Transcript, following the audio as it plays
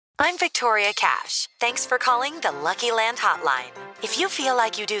I'm Victoria Cash. Thanks for calling the Lucky Land Hotline. If you feel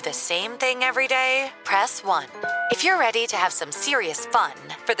like you do the same thing every day, press 1. If you're ready to have some serious fun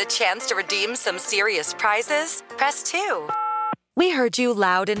for the chance to redeem some serious prizes, press 2. We heard you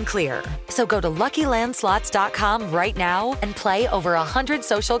loud and clear. So go to LuckyLandSlots.com right now and play over 100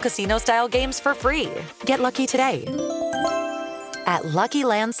 social casino-style games for free. Get lucky today at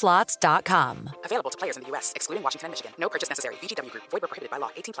LuckyLandSlots.com. Available to players in the U.S., excluding Washington and Michigan. No purchase necessary. VGW Group. Void where prohibited by law.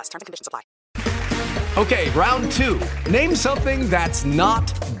 18+. Terms and conditions apply. Okay, round 2. Name something that's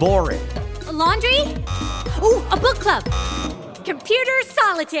not boring. A laundry? Ooh, a book club. Computer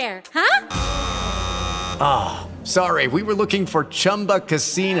solitaire, huh? Ah, sorry. We were looking for Chumba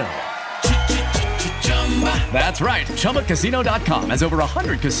Casino. That's right. ChumbaCasino.com has over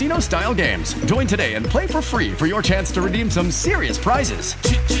 100 casino-style games. Join today and play for free for your chance to redeem some serious prizes.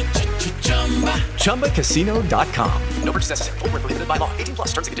 ChumbaCasino.com. No purchase necessary. Void where prohibited by law. 18+.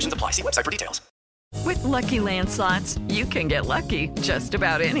 Terms and conditions apply. See website for details. With Lucky Land Slots, you can get lucky just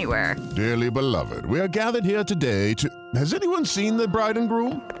about anywhere. Dearly beloved, we are gathered here today to... Has anyone seen the bride and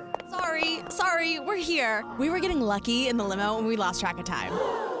groom? Sorry, we're here. We were getting lucky in the limo and we lost track of time.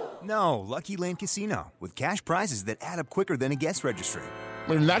 No, Lucky Land Casino, with cash prizes that add up quicker than a guest registry.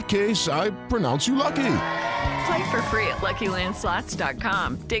 In that case, I pronounce you lucky. Play for free at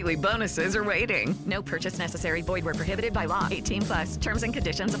LuckyLandSlots.com. Daily bonuses are waiting. No purchase necessary. Void where prohibited by law. 18+. Terms and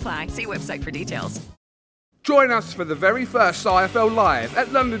conditions apply. See website for details. Join us for the very first IFL Live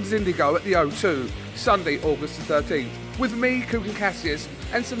at London's Indigo at the O2, Sunday, August the 13th, with me, Coogan Cassius,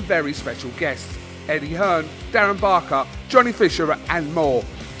 and some very special guests. Eddie Hearn, Darren Barker, Johnny Fisher and more.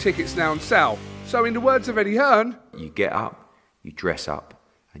 Tickets now on sale. So in the words of Eddie Hearn... You get up, you dress up,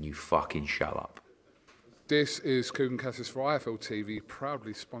 and you fucking shut up. This is Coogan Cassius for IFL TV,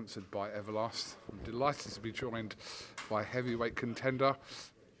 proudly sponsored by Everlast. I'm delighted to be joined by heavyweight contender... I'm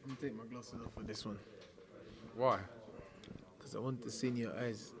going to take my glasses off for this one. Why? Because I want to see in your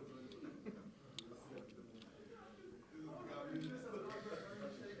eyes.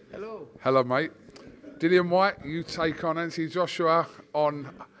 Hello. Hello, mate. Dillian Whyte, you take on Anthony Joshua on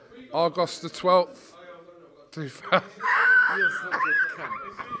August the 12th.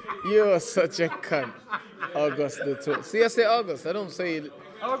 You're such a cunt. August the 12th. See, I say August. I don't say it.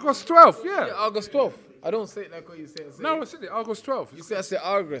 August 12th, yeah. August 12th. I don't say it like what you say. I said it. August 12th. You say I say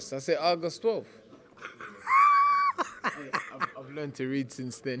August. I say August 12th. I've learned to read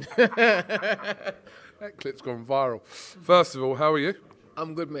since then. That clip's gone viral. First of all, how are you?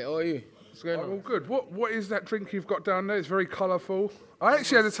 I'm good, mate. How are you? What's going on? I'm all good. What is that drink you've got down there? It's very colourful. I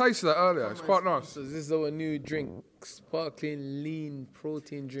actually had a taste of that earlier. It's quite nice. So this is our new drink, sparkling lean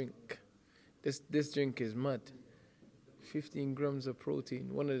protein drink. This drink is mad. 15 grams of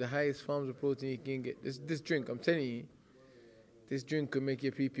protein, one of the highest forms of protein you can get. This drink, I'm telling you, this drink could make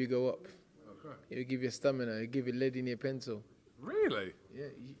your PP go up. Okay. It'll give you stamina. It'll give you lead in your pencil. Really? Yeah.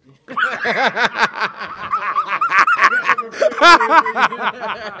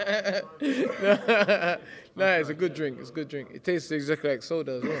 No, it's a good drink. It's a good drink. It tastes exactly like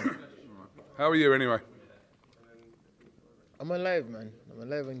soda as well. How are you anyway? I'm alive, man. I'm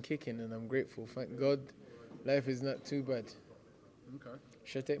alive and kicking, and I'm grateful. Thank God, life is not too bad. Okay.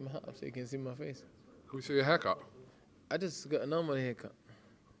 Should I take my hat off so you can see my face? Can we see your haircut? I just got a normal haircut.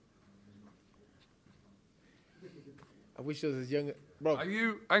 I wish I was as young. Bro. Are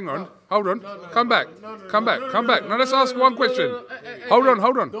you... Hang on. Hold on. Come back. Come back. Now let's ask one question. Hold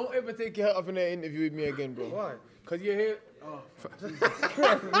on. Don't ever take your hat off in an interview with me again, bro. Why? Because your hair... Oh.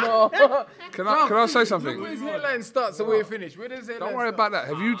 No. Can I say something? Look where his hairline starts and where it finishes. Where does his hairline Don't worry start? about that.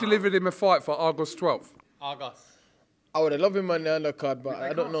 Have you delivered him a fight for August 12th? August. I would have loved him on the undercard, but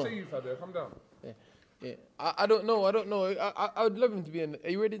I don't know. I can't see you, Fabio. Come down. Yeah. I don't know. I would love him to be in. Are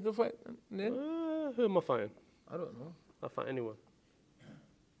you ready to fight? Yeah? Who am I fighting? I don't know. I'll fight anyone.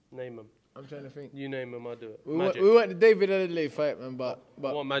 Name them. I'm trying to think. You name them, I'll do it. We want the David Adelaide fight, man, but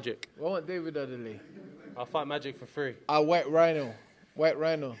I want Magic. I want David Adelaide. I'll fight Magic for free. White Rhino.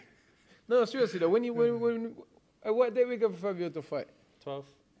 No, seriously though. What day we go for Fabio to fight? 12.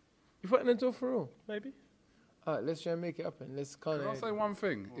 You fighting until for real? Maybe. All right, let's try and make it happen. Can I say one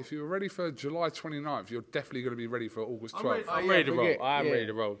thing? If you're ready for July 29th, you're definitely going to be ready for August 12th. I'm ready to roll. I am ready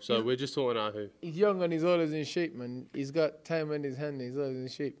to roll. So we're just sorting out who. He's young and he's always in shape, man. He's got time in his hand. He's always in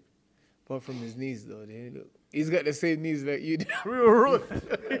shape. Apart from his knees, though. He's got the same knees like you. The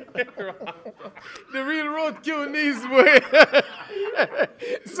real roadkill knees, boy.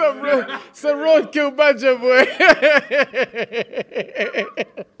 some roadkill badger, boy.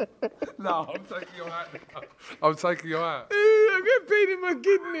 No, I'm taking your hat. I'm taking your hat. I'm getting pain in my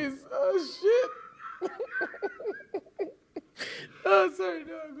kidneys. Oh, shit. Oh, sorry,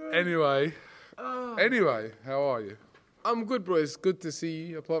 no, go ahead. Anyway, how are you? I'm good, bro. It's good to see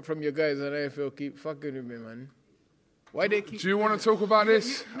you. Apart from your guys on AFL, keep fucking with me, man. Why they keep? Do you want to talk about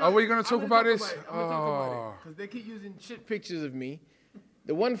this? Are we going to talk about this? Because they keep using shit pictures of me.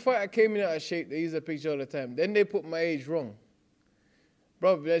 The one fight I came in out of shape, they use a picture all the time. Then they put my age wrong.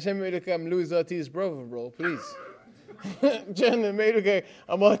 Bro, they show me look I'm Luis Ortiz's brother, bro. Please. Jenna made look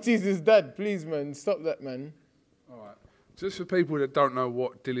I'm Ortiz's dad. Please, man, stop that, man. All right. Just for people that don't know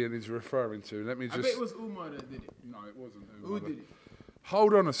what Dillian is referring to, let me just... I bet it was Umar that did it. No, it wasn't Umar. Who did it?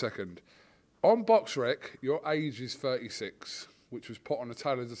 Hold on a second. On BoxRec, your age is 36, which was put on a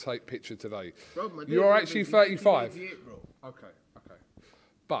Taylor to Tape picture today. Bro, You're actually 35. Bro. Okay.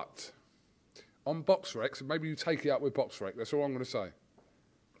 But on BoxRec, so maybe you take it up with BoxRec, that's all I'm going to say.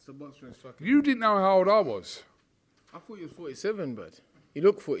 So BoxRec's fucking... You didn't know how old I was. I thought you was 47, bud. You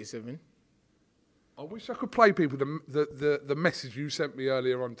look 47. I wish I could play people the message you sent me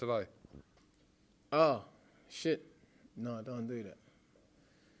earlier on today. Oh, shit. No, don't do that.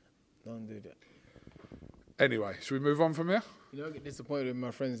 Don't do that. Anyway, should we move on from here? You know, I get disappointed when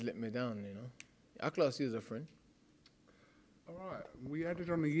my friends let me down, you know. I class you as a friend. All right, we added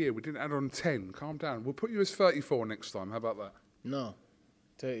on a year. We didn't add on 10. Calm down. We'll put you as 34 next time. How about that? No,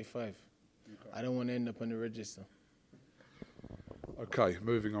 35. Okay. I don't want to end up on the register. Okay,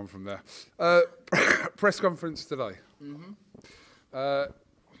 moving on from there. Press conference today. Mm-hmm.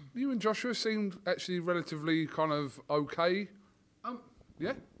 You and Joshua seemed actually relatively kind of okay.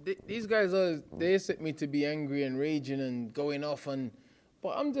 Yeah? These guys, they expect me to be angry and raging and going off,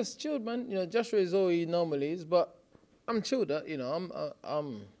 but I'm just chilled, man. You know, Joshua is all he normally is, but I'm chilled. You know,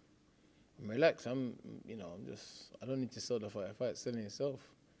 I'm relaxed. I don't need to sell the fight. The fight's selling itself,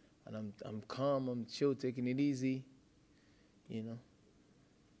 and I'm calm. I'm chill, taking it easy. You know.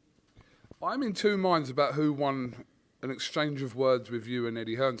 I'm in two minds about who won an exchange of words with you and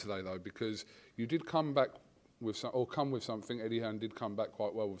Eddie Hearn today, though, because you did come back with something. Eddie Hearn did come back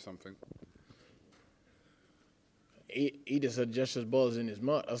quite well with something. He just had Josh's balls in his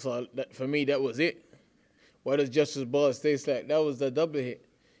mouth. That's all. For me, that was it. Why does Josh's balls taste like? That was the double hit.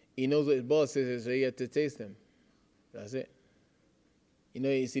 He knows what his balls taste, so he had to taste them. That's it. You know,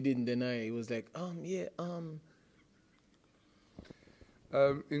 he didn't deny it. He was like,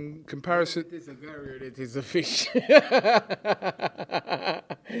 In comparison... It's a garrier, it is a fish.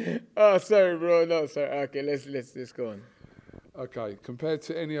 Oh, sorry, bro. No, sorry. Okay, let's go on. Okay, compared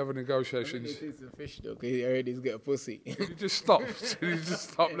to any other negotiations... It is a fish, though, because he already got a pussy. Can you just stop? Can you just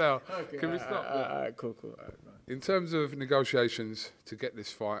stop now? Okay, Can we stop? All right, cool. All right, in terms of negotiations to get this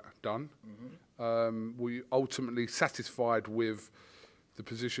fight done, were you ultimately satisfied with the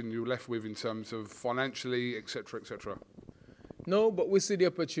position you were left with in terms of financially, etc., etc.? No, but we see the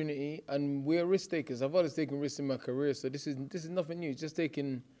opportunity, and we're risk takers. I've always taken risks in my career, so this is nothing new. It's just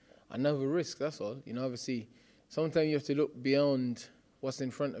taking another risk. That's all. You know, obviously, sometimes you have to look beyond what's in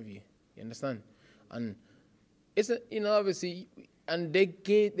front of you. You understand? And it's obviously, and they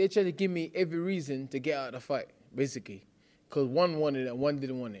try to give me every reason to get out of the fight, basically, because one wanted it and one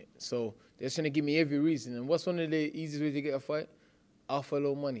didn't want it. So they're trying to give me every reason. And what's one of the easiest ways to get a fight? Offer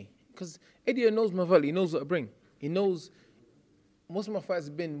low money, because Eddie knows my value. He knows what I bring. He knows. Most of my fights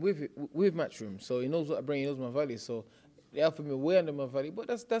have been with Matchroom, so he knows what I bring, he knows my value. So they offer me way under my value, but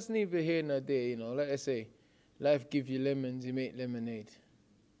that's neither here nor there, you know. Like I say, life gives you lemons, you make lemonade.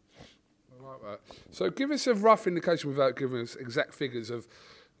 I like that. So give us a rough indication without giving us exact figures of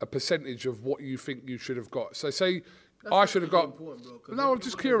a percentage of what you think you should have got. So say I should have got... Bro, no, I'm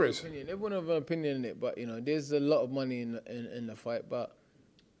just curious. Everyone have an opinion in it, but, you know, there's a lot of money in the fight, but...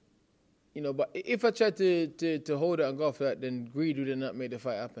 You know, but if I try to hold it and go for that, then greed would not make the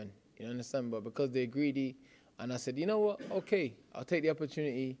fight happen. You understand? But because they're greedy, and I said, you know what? Okay, I'll take the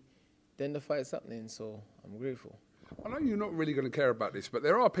opportunity. Then the fight's happening, so I'm grateful. I know you're not really going to care about this, but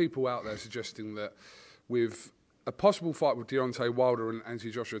there are people out there suggesting that with a possible fight with Deontay Wilder and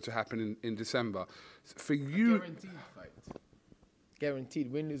Anthony Joshua to happen in December, for you... Guaranteed fight.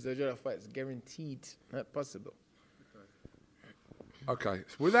 Guaranteed. Win, lose, or draw fights. Guaranteed. Not possible. Okay,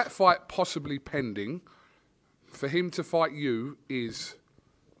 so with that fight possibly pending, for him to fight you is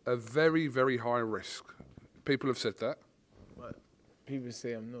a very, very high risk. People have said that. But people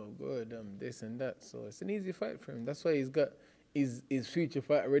say I'm no good, I'm this and that. So it's an easy fight for him. That's why he's got his future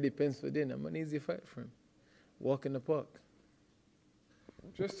fight already penciled in. I'm an easy fight for him. Walk in the park.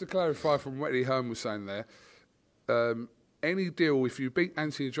 Just to clarify from what Eddie Hearn was saying there, any deal, if you beat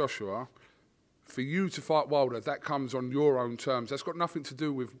Anthony Joshua... For you to fight Wilder, that comes on your own terms. That's got nothing to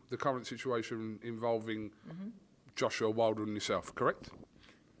do with the current situation involving Joshua Wilder and yourself, correct?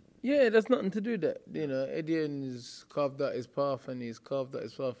 Yeah, that's nothing to do with that. You know, Eddie has carved out his path and he's carved out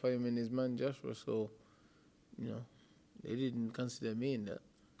his path for him and his man Joshua. So, you know, they didn't consider me in that,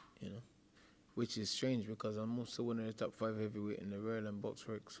 you know, which is strange because I'm also one of the top 5 heavyweight in the world and box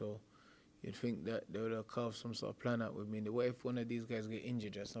work. So you'd think that they would have carved some sort of plan out with me. What if one of these guys get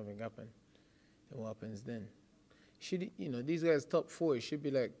injured or something happen? Then what happens then? Should, you know, these guys top 4, it should be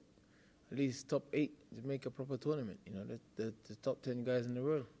like at least top 8 to make a proper tournament. You know, the top 10 guys in the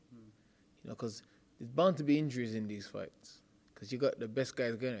world. You know, because there's bound to be injuries in these fights. Because you got the best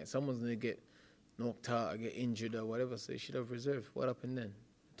guys going it. Someone's going to get knocked out or get injured or whatever, so you should have reserve. What happened then?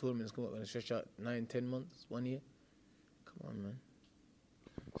 The tournament's going to stretch out 9, 10 months, 1 year? Come on, man.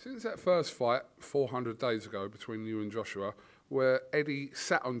 Since that first fight 400 days ago between you and Joshua, where Eddie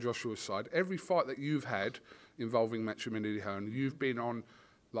sat on Joshua's side, every fight that you've had involving Matchroom and Eddie Hearn, you've been on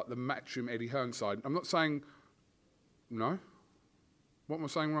like the Matchroom Eddie Hearn side. I'm not saying no. What am I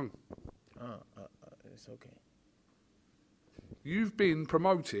saying wrong? It's okay. You've been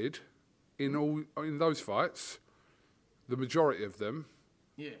promoted in those fights, the majority of them.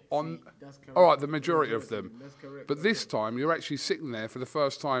 Yeah. That's correct. All right, the majority of them. That's correct. But this time, you're actually sitting there for the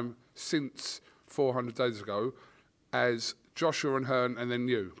first time since 400 days ago as Joshua and Hearn and then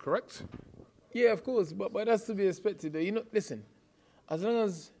you, correct? Yeah, of course, but that's to be expected. You know, listen, as long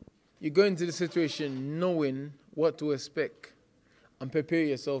as you go into the situation knowing what to expect and prepare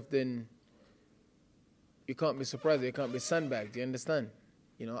yourself, then you can't be surprised. You can't be sandbagged. You understand?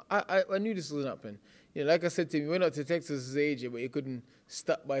 You know, I knew this was going to happen. You know, like I said to him, we went out to Texas as agent, but he couldn't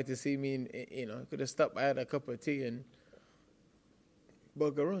stop by to see me. You know, could have stopped by, had a cup of tea and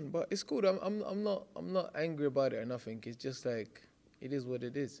bugger on. But it's cool. I'm not angry about it or nothing. It's just like it is what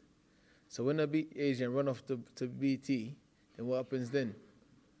it is. So when I beat Asian, run off to BT, then what happens then?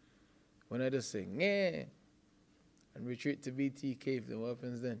 When I just say yeah and retreat to BT cave, then what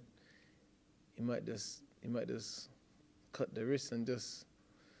happens then? He might just cut the wrist and just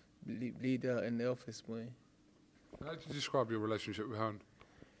bleed out in the office, boy. How do you describe your relationship with Hearn?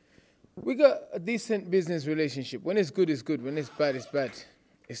 We got a decent business relationship. When it's good, it's good. When it's bad, it's bad.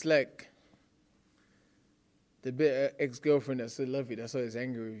 It's like the bitter ex-girlfriend that still love you, that's why it's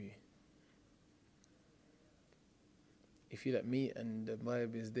angry with you. If you like meet and the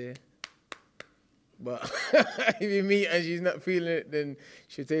vibe is there. But if you meet and she's not feeling it, then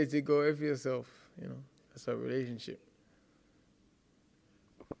she'll tell you to go F yourself. You know, that's our relationship.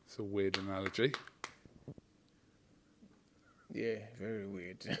 It's a weird analogy. Yeah, very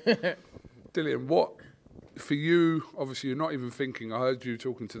weird. Dillian, what, for you, obviously you're not even thinking, I heard you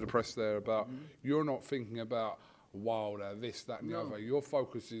talking to the press there about, you're not thinking about Wilder, this, that and the other. Your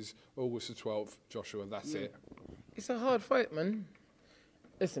focus is August the 12th, Joshua, that's it. It's a hard fight, man.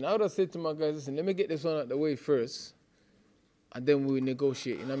 Listen, I would have said to my guys, listen, let me get this one out the way first, and then we'll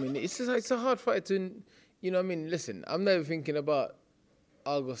negotiate. You know what I mean? It's a hard fight to, you know what I mean? Listen, I'm not even thinking about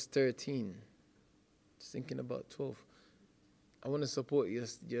August 13. Just thinking about 12. I want to support your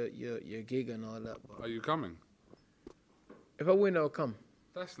gig and all that. But are you coming? If I win, I'll come.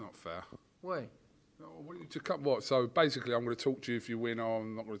 That's not fair. Why? No, I want you to come. What? So basically, I'm going to talk to you if you win, or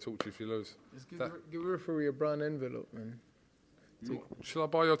I'm not going to talk to you if you lose. Just give the referee a brown envelope, man. Shall I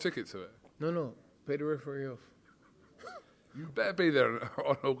buy your ticket to it? No. Pay the referee off. You better be there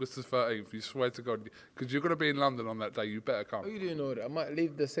on August the 13th, you swear to God. Because you're going to be in London on that day, you better come. Oh, you didn't know that? I might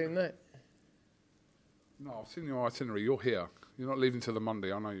leave the same night. No, I've seen your itinerary, you're here. You're not leaving till the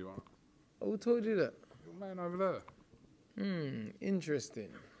Monday, I know you are. Who told you that? Your man over there. Interesting.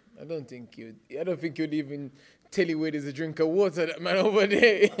 I don't think you'd even tell you where there's a drink of water, that man over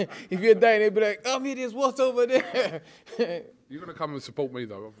there. If you're dying, they'd be like, oh, me, there's water over there. You're going to come and support me,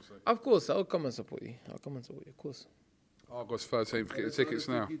 though, obviously. Of course, I'll come and support you. Of course. August 13th, get the tickets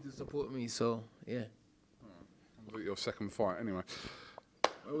now. You to support me, so, yeah. I'll be at your second fight, anyway.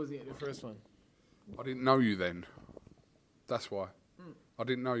 Why wasn't it the first one? I didn't know you then. That's why. I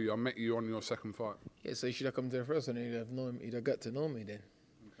didn't know you. I met you on your second fight. Yeah, so you should have come to the first one and you'd have got to know me then.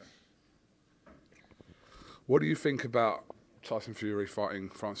 Okay. What do you think about Tyson Fury fighting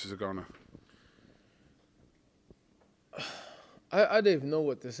Francis Ngannou? I don't even know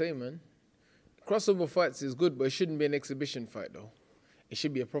what to say, man. Crossover fights is good, but it shouldn't be an exhibition fight, though. It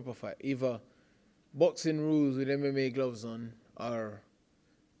should be a proper fight. Either boxing rules with MMA gloves on, or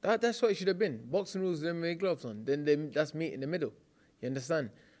that's what it should have been. Boxing rules with MMA gloves on. Then that's meat in the middle. You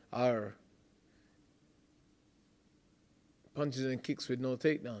understand? Or punches and kicks with no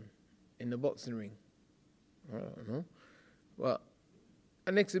takedown in the boxing ring. I don't know. Well,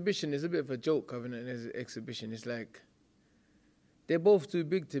 an exhibition is a bit of a joke having an exhibition. It's like they're both too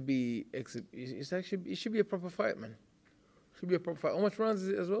big to be it should be a proper fight, man. Should be a proper fight. How much rounds is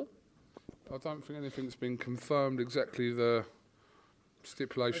it as well? I don't think anything's been confirmed exactly the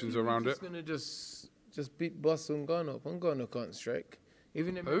stipulations around it. He's going to just beat Boss Ungano. Ungano can't strike.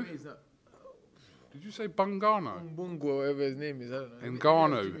 Even if he's not. Did you say Bungano? Bungo, whatever his name is, I don't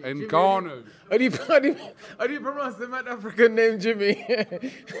know. Ngannou. How do you pronounce the South African name, Jimmy?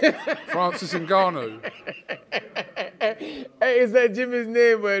 Francis Ngannou. Hey, is that Jimmy's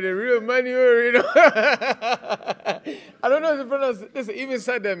name, but the real Manuel, you know? I don't know how to pronounce it. Listen, even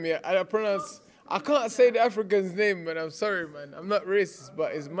Saddam, yeah, I can't say the African's name, man. I'm sorry, man. I'm not racist,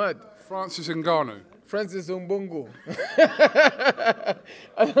 but it's mad. Francis Ngannou. Francis Umbongo.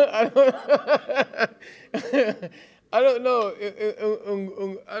 I don't know.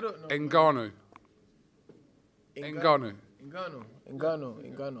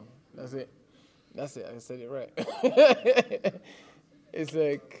 Ngannou. That's it. I said it right. It's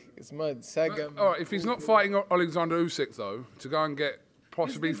mad. Sagam. All right, if he's not fighting Alexander Usyk, though, to go and get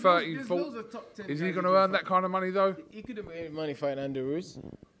possibly 30, 40, is he going to earn that kind of money, though? He could have made money fighting Andy Ruiz.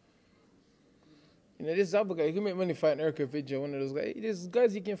 You know, this other guy, he can make money fighting Erka Vidya, one of those guys. There's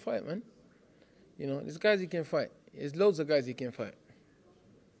guys he can fight, man. You know, there's guys he can fight. There's loads of guys he can fight.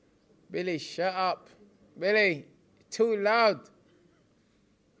 Billy, shut up. Billy, too loud.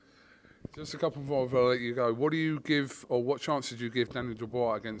 Just a couple more before I let you go. What do you give, or what chance did you give Daniel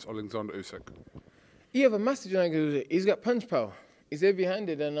Dubois against Alexander Usyk? He have a massive chance against Usyk. He's got punch power. He's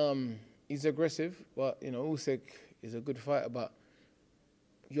heavy-handed and he's aggressive. But, you know, Usyk is a good fighter, but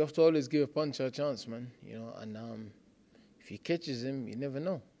you have to always give a puncher a chance, man. You know, and if he catches him, you never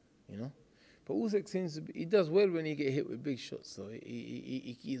know, you know. But Usyk seems to be, he does well when he get hit with big shots, though.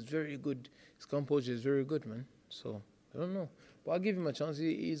 He's very good. His composure is very good, man. So, I don't know. But I'll give him a chance.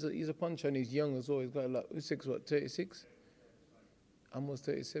 He's a puncher and he's young as well. He's got like, Usyk's what, 36? Almost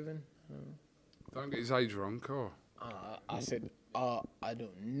 37? I don't know. Don't get his age wrong, Carl. I said, I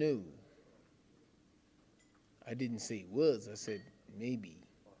don't know. I didn't say words. I said maybe.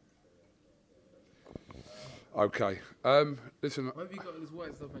 Okay. Listen. Why have you got all this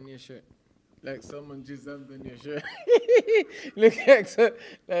white stuff on your shirt? Like someone jizzed on your shirt. Look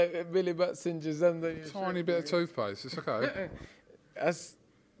like Billy Batson jizzed on your shirt. Tiny bit of toothpaste. It's okay.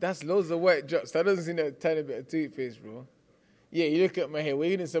 That's loads of white drops. That doesn't seem like a tiny bit of toothpaste, bro. Yeah, you look at my hair. What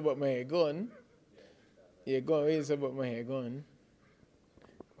you didn't say about my hair? Go on. Yeah, go on. What you didn't say about my hair? Go on.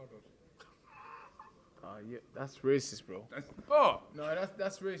 Yeah, that's racist, bro. No,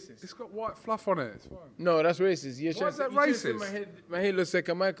 that's racist. It's got white fluff on it. It's fine. No, that's racist. Why is that racist? My head looks like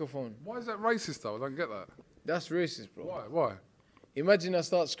a microphone. Why is that racist, though? I don't get that. That's racist, bro. Why? Imagine I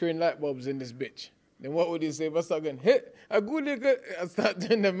start screwing light bulbs in this bitch. Then what would you say if I start going, hit, a good nigga, I start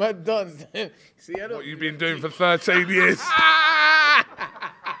doing the mad dance. See, I don't. What you've been doing for 13 years.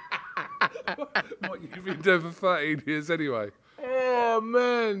 What you've been doing for 13 years anyway. Oh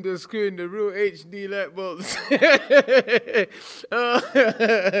man, they're screwing the real HD light bulbs.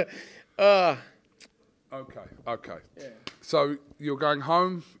 Okay. Yeah. So you're going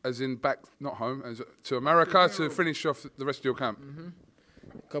home, as in back, not home, as to America to finish off the rest of your camp. Mm-hmm.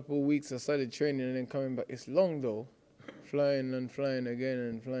 A couple of weeks I started training and then coming back. It's long though, flying and flying again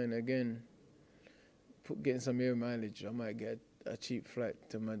and flying again. Getting some air mileage. I might get a cheap flight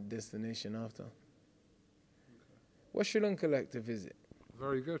to my destination after. What's Sri Lanka like to visit?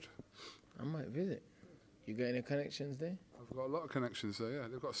 Very good. I might visit. You got any connections there? I've got a lot of connections there, yeah.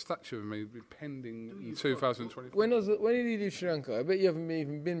 They've got a statue of me pending in 2024. When did you leave Sri Lanka? I bet you haven't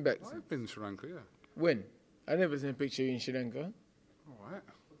even been back since. I've been to Sri Lanka, yeah. When? I never seen a picture of you in Sri Lanka. All right.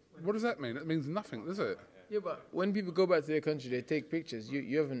 What does that mean? It means nothing, does it? Yeah, but when people go back to their country, they take pictures.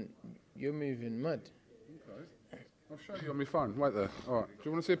 You're moving mad. Okay. I'll show you on my phone. Wait there. All right. Do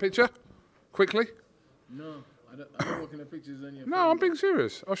you want to see a picture? Quickly? No. I don't work in the pictures on your phone. No, I'm being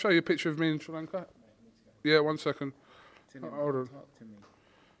serious. I'll show you a picture of me in Sri Lanka. Yeah, 1 second. Hold on. Talk to me.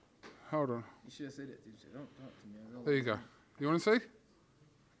 Hold on. You should have said it. Don't talk to me. There you go. You want to see?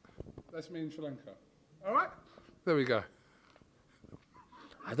 That's me in Sri Lanka. All right? There we go.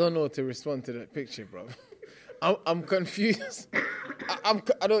 I don't know how to respond to that picture, bro. I'm confused. I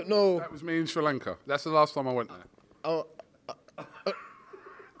don't know. That was me in Sri Lanka. That's the last time I went there.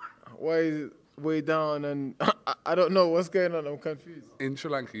 Why is it way down and I don't know what's going on. I'm confused. In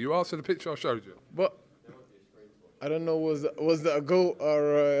Sri Lanka. You asked for the picture I showed you. But I don't know, was that a goat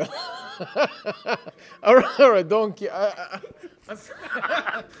or or a donkey? Oi!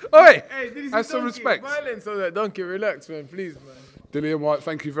 Hey, have some respect. Violence on that donkey. Relax, man. Please, man. Dillian Whyte,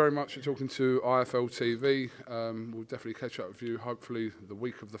 thank you very much for talking to IFL TV. We'll definitely catch up with you, hopefully the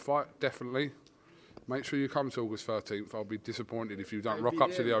week of the fight, definitely. Make sure you come to August 13th. I'll be disappointed if you don't rock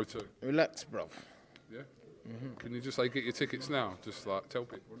up to the O2. Relax, bruv. Yeah? Can you just say get your tickets now? Just like tell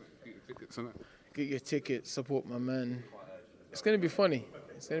people, get your tickets, innit? Get your tickets, support my man. It's going to be funny.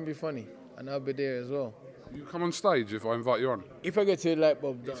 And I'll be there as well. You come on stage if I invite you on. If I get to the light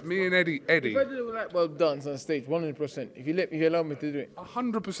bulb dance. It's me and Eddie. If I do the light bulb dance on stage, 100%. If you allow me to do it.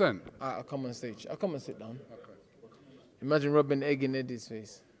 100%? I'll come on stage. I'll come and sit down. Okay. Imagine rubbing egg in Eddie's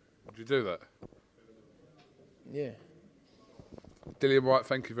face. Would you do that? Yeah. Dillian Whyte,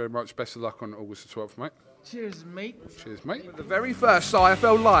 thank you very much. Best of luck on August the 12th, mate. Cheers, mate. Cheers, mate. The very first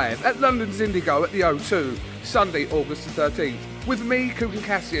IFL Live at London's Indigo at the O2, Sunday, August the 13th, with me, Coogan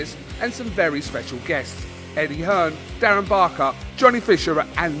Cassius, and some very special guests. Eddie Hearn, Darren Barker, Johnny Fisher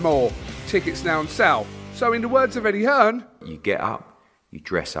and more. Tickets now on sale. So in the words of Eddie Hearn... You get up, you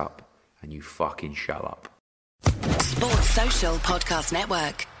dress up, and you fucking shut up. Sports Social Podcast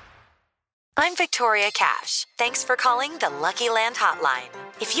Network. I'm Victoria Cash. Thanks for calling the Lucky Land Hotline.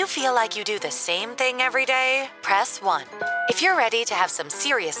 If you feel like you do the same thing every day, press 1. If you're ready to have some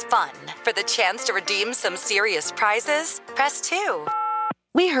serious fun for the chance to redeem some serious prizes, press 2.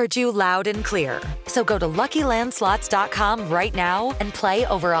 We heard you loud and clear. So go to LuckyLandSlots.com right now and play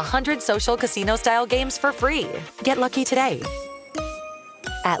over 100 social casino-style games for free. Get lucky today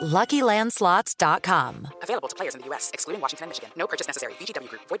at LuckyLandSlots.com. Available to players in the U.S., excluding Washington and Michigan. No purchase necessary. VGW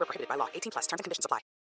Group. Void where prohibited by law. 18+. Terms and conditions apply.